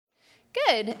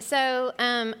Good. So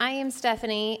I am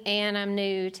Stephanie, and I'm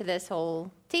new to this whole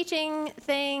teaching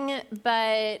thing,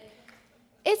 but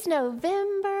it's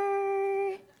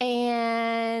November,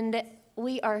 and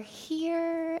we are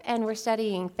here, and we're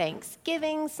studying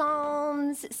Thanksgiving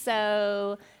Psalms.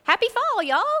 So happy fall,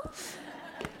 y'all.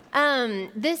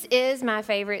 This is my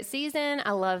favorite season.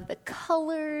 I love the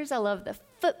colors. I love the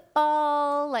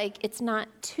football. Like, it's not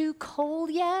too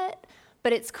cold yet,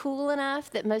 but it's cool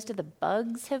enough that most of the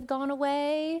bugs have gone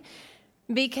away.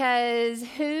 Because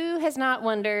who has not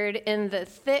wondered in the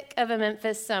thick of a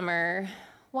Memphis summer,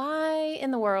 why in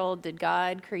the world did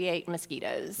God create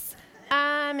mosquitoes?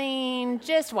 I mean,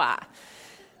 just why?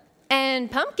 And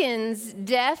pumpkins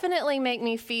definitely make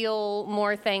me feel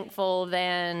more thankful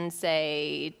than,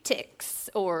 say, ticks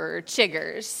or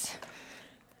chiggers.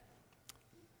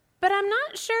 But I'm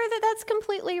not sure that that's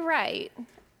completely right.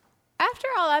 After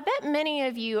all, I bet many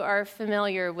of you are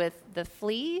familiar with the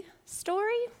flea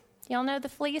story. Y'all know the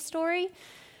flea story?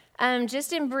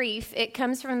 Just in brief, it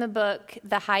comes from the book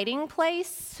The Hiding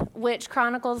Place, which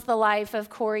chronicles the life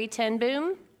of Corrie ten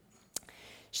Boom.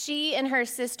 She and her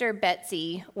sister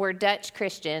Betsy were Dutch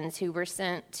Christians who were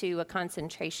sent to a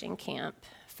concentration camp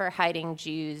for hiding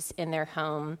Jews in their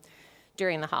home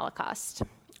during the Holocaust.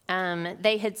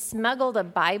 They had smuggled a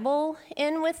Bible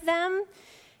in with them,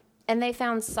 and they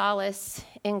found solace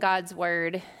in God's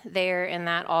word there in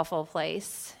that awful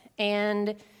place.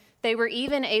 And they were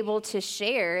even able to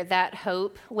share that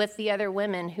hope with the other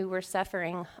women who were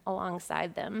suffering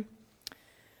alongside them.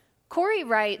 Corrie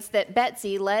writes that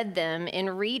Betsy led them in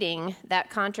reading that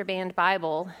contraband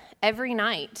Bible every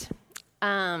night.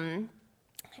 But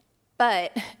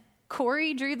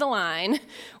Corrie drew the line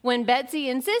when Betsy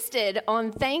insisted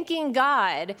on thanking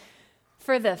God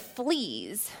for the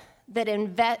fleas that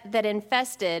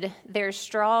infested their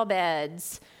straw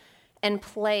beds and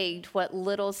plagued what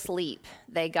little sleep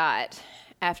they got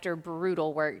after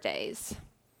brutal work days.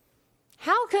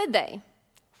 How could they?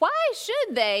 Why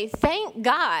should they thank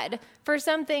God for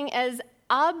something as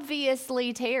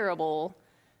obviously terrible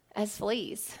as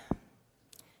fleas?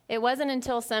 It wasn't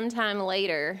until sometime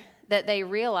later that they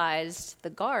realized the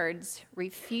guards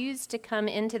refused to come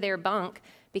into their bunk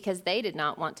because they did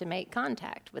not want to make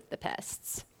contact with the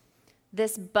pests.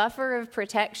 This buffer of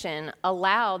protection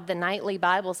allowed the nightly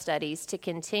Bible studies to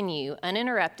continue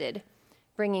uninterrupted,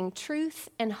 bringing truth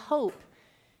and hope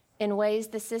in ways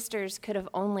the sisters could have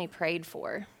only prayed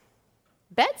for.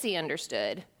 Betsy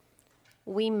understood.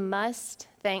 We must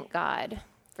thank God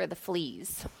for the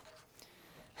fleas.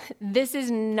 This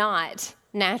is not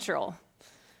natural.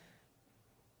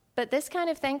 But this kind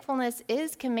of thankfulness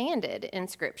is commanded in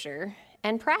Scripture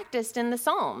and practiced in the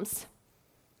Psalms.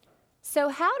 So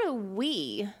how do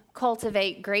we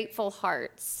cultivate grateful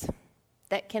hearts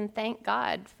that can thank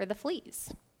God for the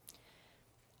fleas?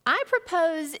 I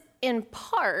propose in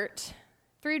part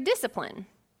through discipline.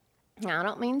 Now, I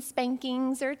don't mean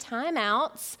spankings or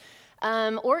timeouts,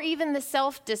 or even the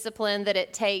self-discipline that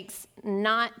it takes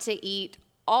not to eat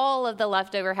all of the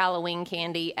leftover Halloween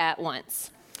candy at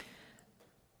once.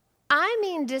 I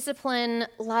mean discipline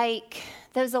like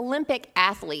those Olympic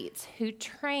athletes who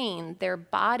train their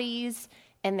bodies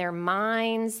and their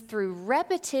minds through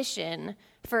repetition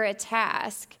for a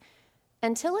task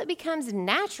until it becomes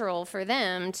natural for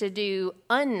them to do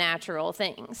unnatural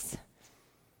things.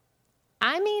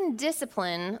 I mean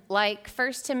discipline like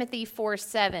 1 Timothy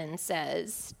 4:7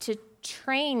 says, to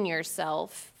train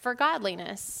yourself for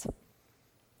godliness.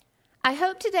 I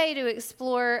hope today to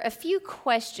explore a few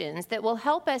questions that will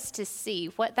help us to see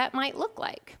what that might look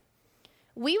like.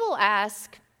 We will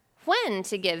ask when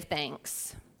to give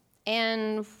thanks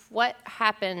and what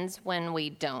happens when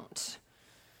we don't.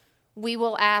 We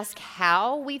will ask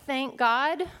how we thank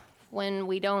God when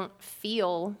we don't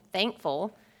feel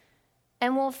thankful,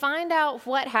 and we'll find out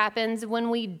what happens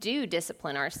when we do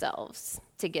discipline ourselves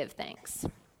to give thanks.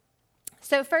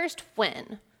 So first,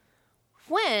 when?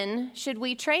 When should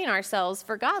we train ourselves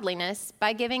for godliness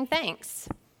by giving thanks?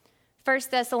 1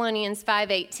 Thessalonians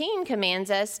 5:18 commands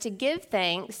us to give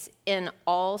thanks in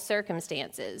all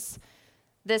circumstances.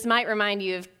 This might remind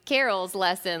you of Carol's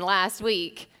lesson last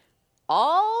week.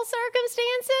 All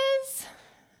circumstances?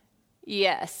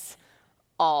 Yes,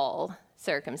 all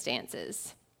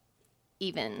circumstances,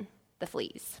 even the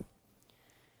fleas.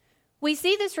 We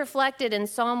see this reflected in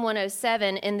Psalm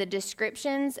 107 in the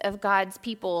descriptions of God's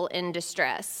people in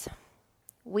distress.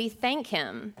 We thank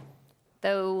him,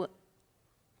 though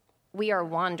we are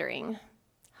wandering,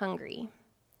 hungry,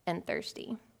 and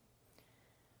thirsty.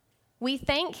 We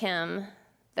thank him,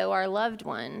 though our loved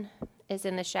one is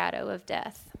in the shadow of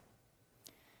death.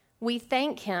 We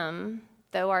thank him,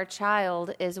 though our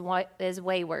child is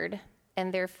wayward,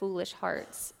 and their foolish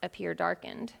hearts appear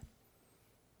darkened.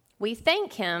 We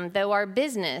thank him, though our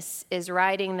business is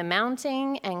riding the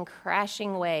mounting and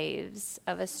crashing waves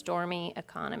of a stormy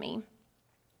economy.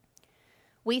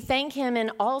 We thank him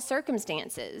in all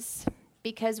circumstances,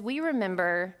 because we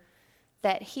remember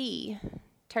that he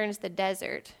turns the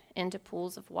desert into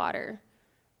pools of water,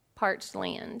 parched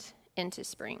land into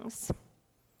springs.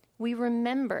 We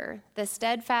remember the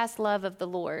steadfast love of the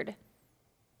Lord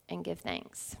and give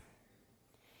thanks,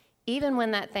 even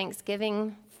when that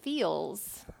thanksgiving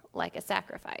feels like a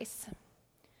sacrifice.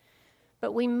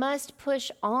 But we must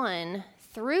push on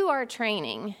through our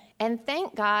training and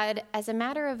thank God as a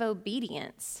matter of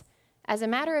obedience, as a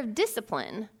matter of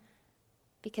discipline,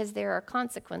 because there are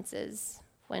consequences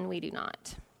when we do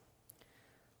not.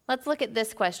 Let's look at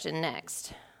this question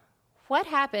next. What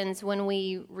happens when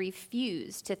we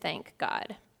refuse to thank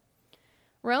God?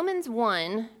 Romans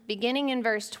 1, beginning in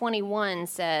verse 21,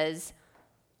 says,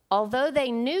 "Although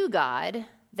they knew God,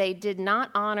 they did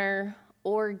not honor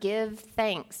or give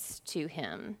thanks to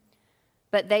him,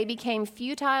 but they became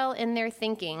futile in their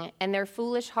thinking, and their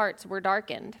foolish hearts were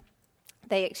darkened.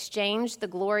 They exchanged the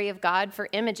glory of God for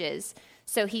images,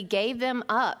 so he gave them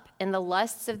up in the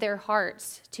lusts of their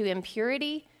hearts to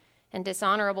impurity and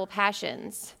dishonorable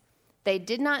passions. They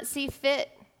did not see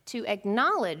fit to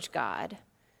acknowledge God,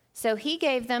 so he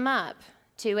gave them up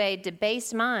to a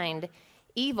debased mind,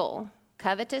 evil,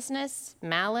 covetousness,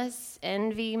 malice,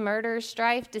 envy, murder,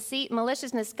 strife, deceit,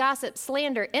 maliciousness, gossip,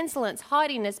 slander, insolence,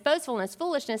 haughtiness, boastfulness,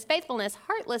 foolishness, faithfulness,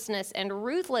 heartlessness, and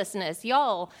ruthlessness."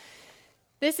 Y'all,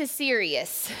 this is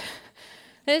serious.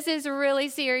 This is really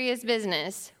serious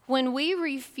business. When we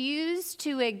refuse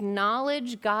to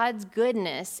acknowledge God's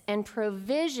goodness and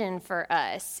provision for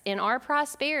us in our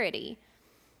prosperity,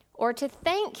 or to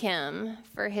thank him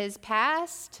for his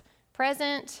past,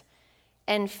 present,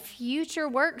 and future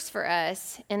works for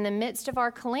us in the midst of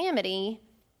our calamity,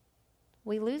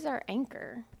 we lose our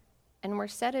anchor and we're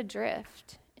set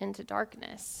adrift into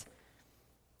darkness.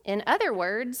 In other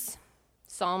words,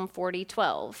 Psalm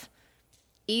 40:12,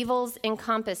 "Evils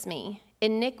encompass me,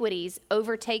 iniquities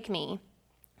overtake me,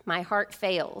 my heart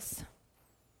fails."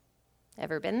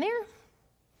 Ever been there?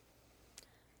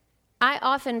 I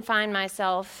often find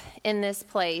myself in this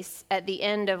place at the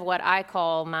end of what I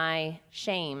call my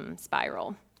shame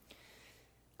spiral.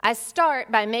 I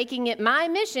start by making it my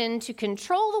mission to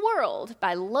control the world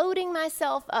by loading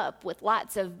myself up with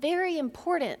lots of very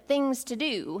important things to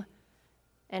do,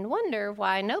 and wonder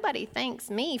why nobody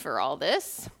thanks me for all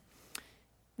this.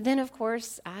 Then, of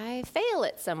course, I fail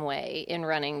it some way in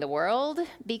running the world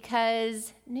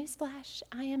because, newsflash,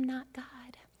 I am not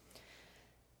God.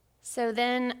 So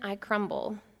then I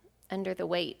crumble under the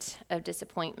weight of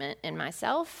disappointment in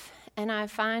myself, and I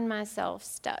find myself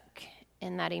stuck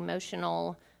in that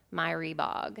emotional miry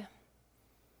bog.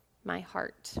 My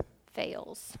heart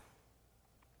fails.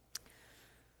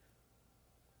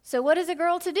 So what is a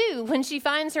girl to do when she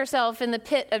finds herself in the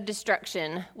pit of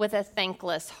destruction with a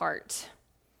thankless heart?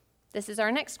 This is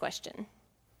our next question.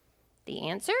 The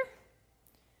answer?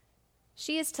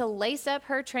 She is to lace up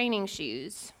her training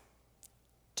shoes,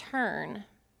 turn,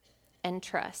 and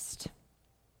trust.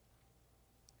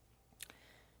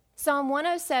 Psalm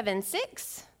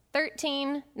 107:6,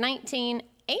 13, 19,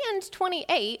 and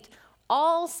 28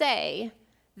 all say,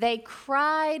 "They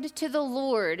cried to the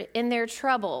Lord in their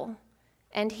trouble,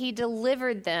 and he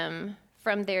delivered them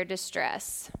from their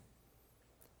distress."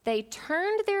 They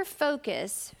turned their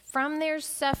focus from their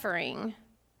suffering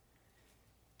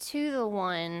to the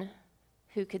one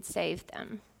who could save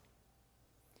them.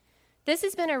 This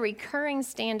has been a recurring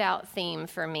standout theme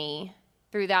for me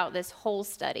throughout this whole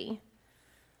study.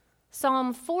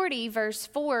 Psalm 40, verse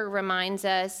 4 reminds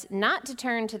us not to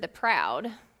turn to the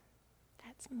proud,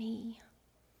 that's me,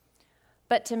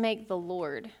 but to make the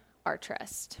Lord our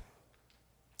trust,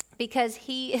 because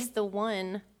he is the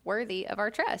one worthy of our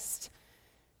trust,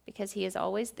 because he is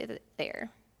always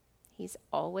there. He's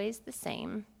always the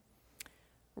same,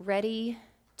 ready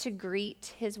to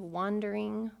greet his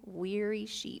wandering, weary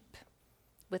sheep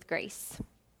with grace.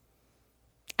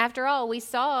 After all, we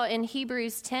saw in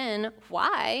Hebrews 10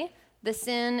 why the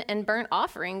sin and burnt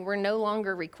offering were no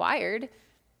longer required,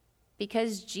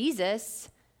 because Jesus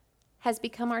has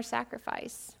become our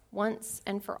sacrifice once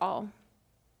and for all.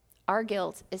 Our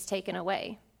guilt is taken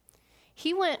away.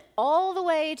 He went all the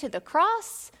way to the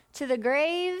cross, to the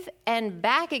grave, and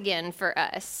back again for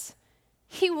us.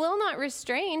 He will not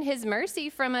restrain his mercy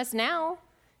from us now.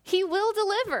 He will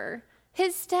deliver.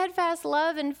 His steadfast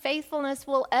love and faithfulness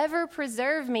will ever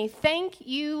preserve me. Thank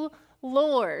you,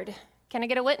 Lord. Can I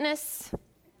get a witness?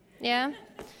 Yeah?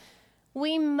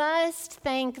 We must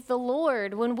thank the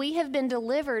Lord when we have been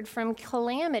delivered from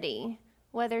calamity,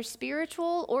 whether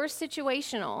spiritual or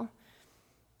situational.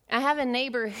 I have a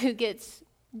neighbor who gets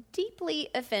deeply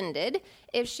offended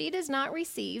if she does not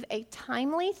receive a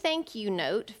timely thank you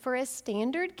note for a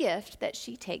standard gift that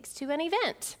she takes to an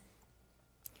event.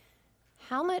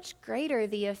 How much greater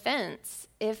the offense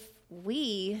if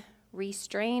we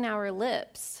restrain our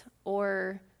lips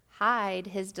or hide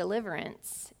his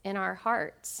deliverance in our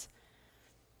hearts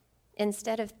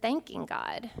instead of thanking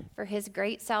God for his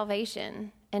great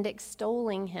salvation and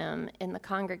extolling him in the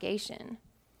congregation.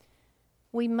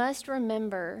 We must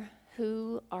remember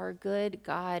who our good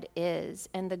God is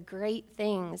and the great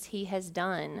things he has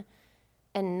done,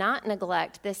 and not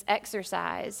neglect this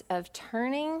exercise of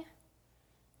turning,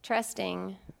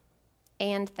 trusting,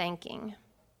 and thanking.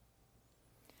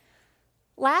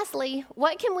 Lastly,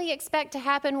 what can we expect to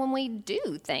happen when we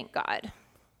do thank God?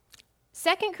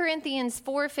 2 Corinthians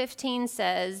 4:15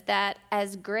 says that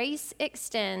as grace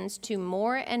extends to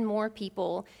more and more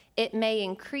people, it may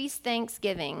increase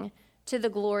thanksgiving to the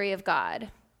glory of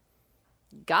God.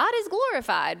 God is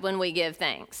glorified when we give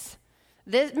thanks.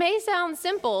 This may sound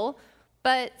simple,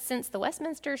 but since the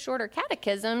Westminster Shorter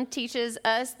Catechism teaches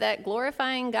us that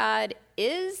glorifying God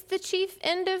is the chief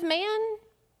end of man,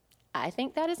 I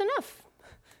think that is enough.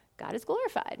 God is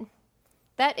glorified.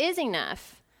 That is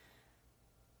enough.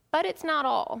 But it's not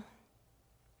all.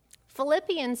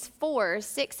 Philippians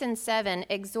 4:6 and 7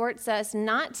 exhorts us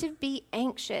not to be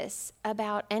anxious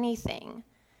about anything,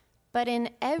 but in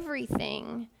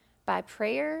everything, by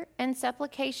prayer and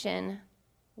supplication,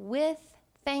 with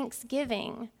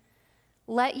thanksgiving,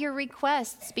 let your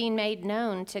requests be made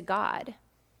known to God.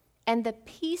 And the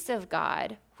peace of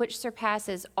God, which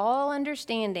surpasses all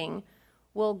understanding,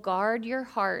 will guard your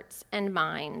hearts and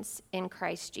minds in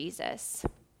Christ Jesus.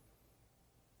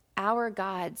 Our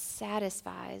God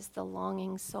satisfies the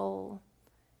longing soul,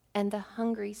 and the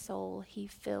hungry soul he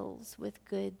fills with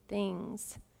good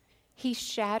things. He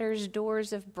shatters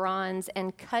doors of bronze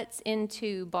and cuts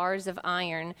into bars of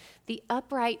iron. The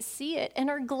upright see it and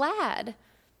are glad.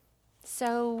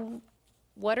 So,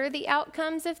 what are the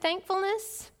outcomes of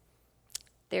thankfulness?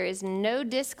 There is no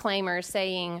disclaimer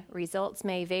saying results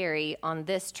may vary on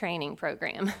this training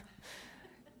program.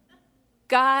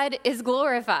 God is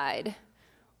glorified.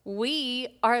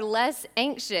 We are less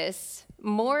anxious,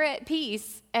 more at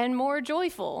peace, and more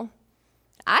joyful.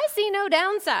 I see no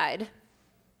downside.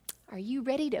 Are you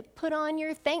ready to put on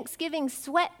your Thanksgiving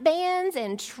sweatbands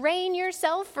and train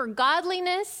yourself for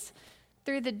godliness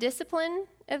through the discipline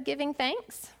of giving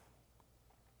thanks?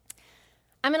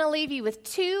 I'm going to leave you with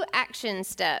 2 action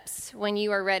steps when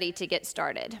you are ready to get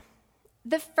started.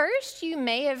 The first you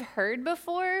may have heard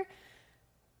before,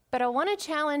 but I want to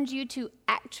challenge you to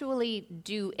actually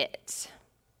do it.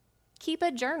 Keep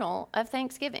a journal of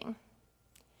Thanksgiving.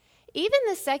 Even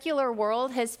the secular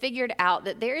world has figured out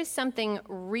that there is something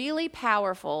really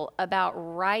powerful about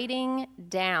writing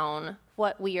down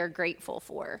what we are grateful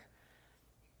for.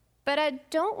 But I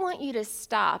don't want you to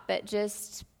stop at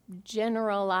just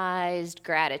generalized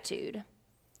gratitude.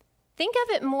 Think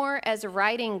of it more as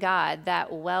writing God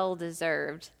that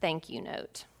well-deserved thank you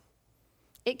note.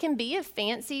 It can be a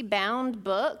fancy bound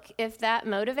book if that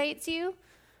motivates you.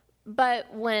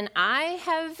 But when I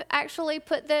have actually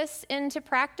put this into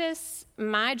practice,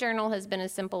 my journal has been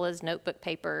as simple as notebook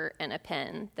paper and a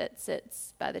pen that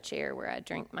sits by the chair where I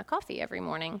drink my coffee every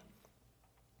morning.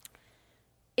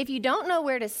 If you don't know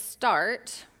where to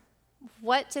start,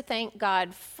 what to thank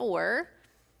God for,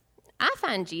 I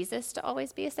find Jesus to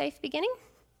always be a safe beginning.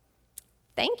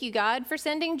 Thank you, God, for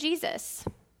sending Jesus.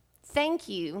 Thank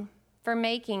you for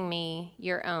making me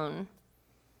your own.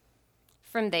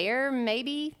 From there,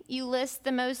 maybe you list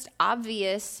the most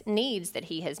obvious needs that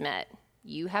he has met.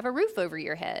 You have a roof over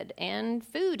your head and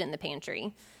food in the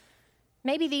pantry.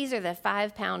 Maybe these are the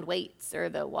 5-pound weights or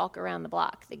the walk around the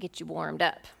block that get you warmed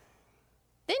up.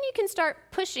 Then you can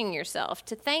start pushing yourself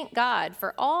to thank God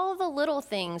for all the little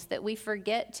things that we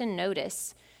forget to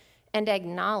notice and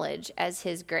acknowledge as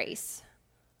his grace.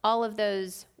 All of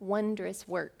those wondrous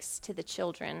works to the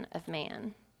children of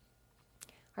man.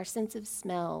 Our sense of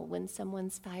smell when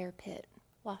someone's fire pit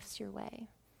wafts your way.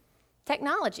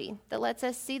 Technology that lets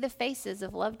us see the faces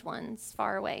of loved ones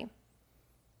far away.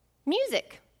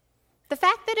 Music, the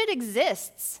fact that it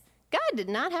exists. God did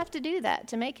not have to do that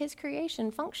to make his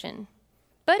creation function.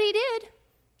 But he did,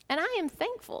 and I am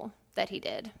thankful that he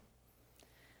did.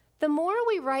 The more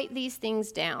we write these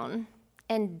things down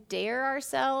and dare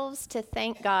ourselves to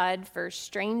thank God for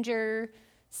stranger,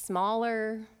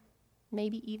 smaller,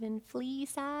 maybe even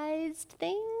flea-sized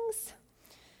things,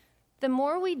 the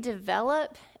more we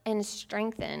develop and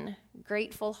strengthen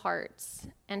grateful hearts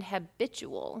and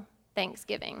habitual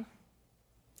thanksgiving.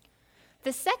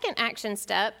 The second action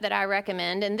step that I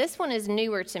recommend, and this one is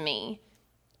newer to me,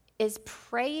 is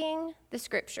praying the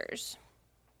scriptures.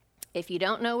 If you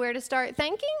don't know where to start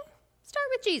thanking, start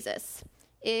with Jesus.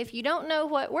 If you don't know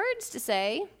what words to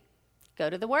say, go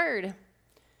to the Word.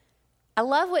 I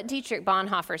love what Dietrich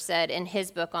Bonhoeffer said in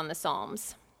his book on the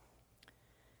Psalms.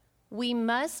 We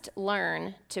must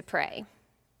learn to pray.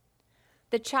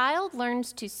 The child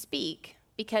learns to speak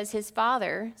because his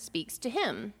father speaks to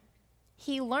him.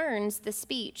 He learns the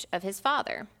speech of his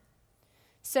father.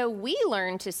 So we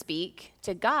learn to speak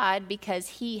to God because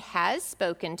he has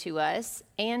spoken to us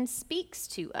and speaks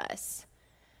to us.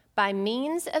 By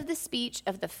means of the speech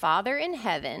of the Father in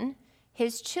heaven,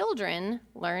 his children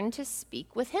learn to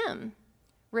speak with him.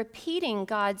 Repeating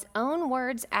God's own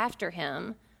words after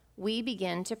him, we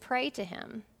begin to pray to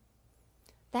him.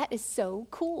 That is so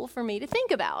cool for me to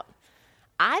think about.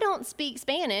 I don't speak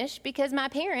Spanish because my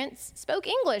parents spoke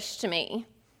English to me.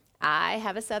 I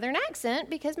have a Southern accent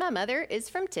because my mother is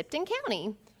from Tipton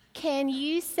County. Can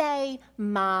you say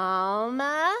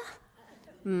mama?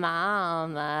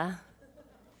 Mama.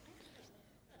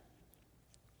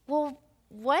 Well,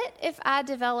 what if I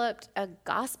developed a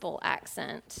gospel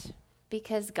accent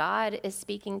because God is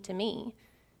speaking to me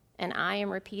and I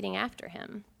am repeating after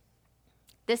him?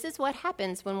 This is what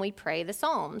happens when we pray the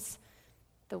Psalms,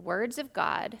 the words of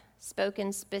God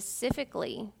spoken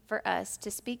specifically for us to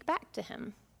speak back to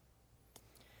him.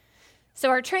 So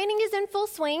our training is in full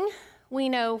swing. We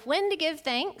know when to give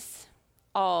thanks,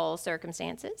 all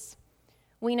circumstances.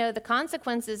 We know the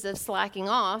consequences of slacking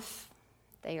off.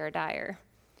 They are dire.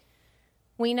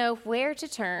 We know where to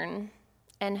turn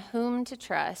and whom to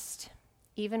trust,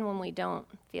 even when we don't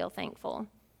feel thankful.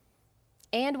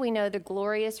 And we know the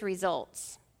glorious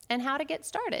results and how to get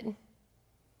started.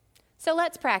 So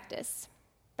let's practice.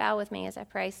 Bow with me as I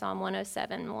pray Psalm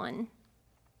 107:1.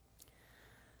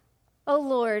 O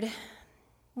Lord,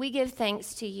 we give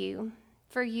thanks to you,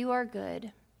 for you are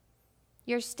good.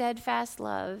 Your steadfast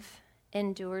love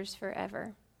endures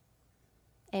forever.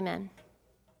 Amen.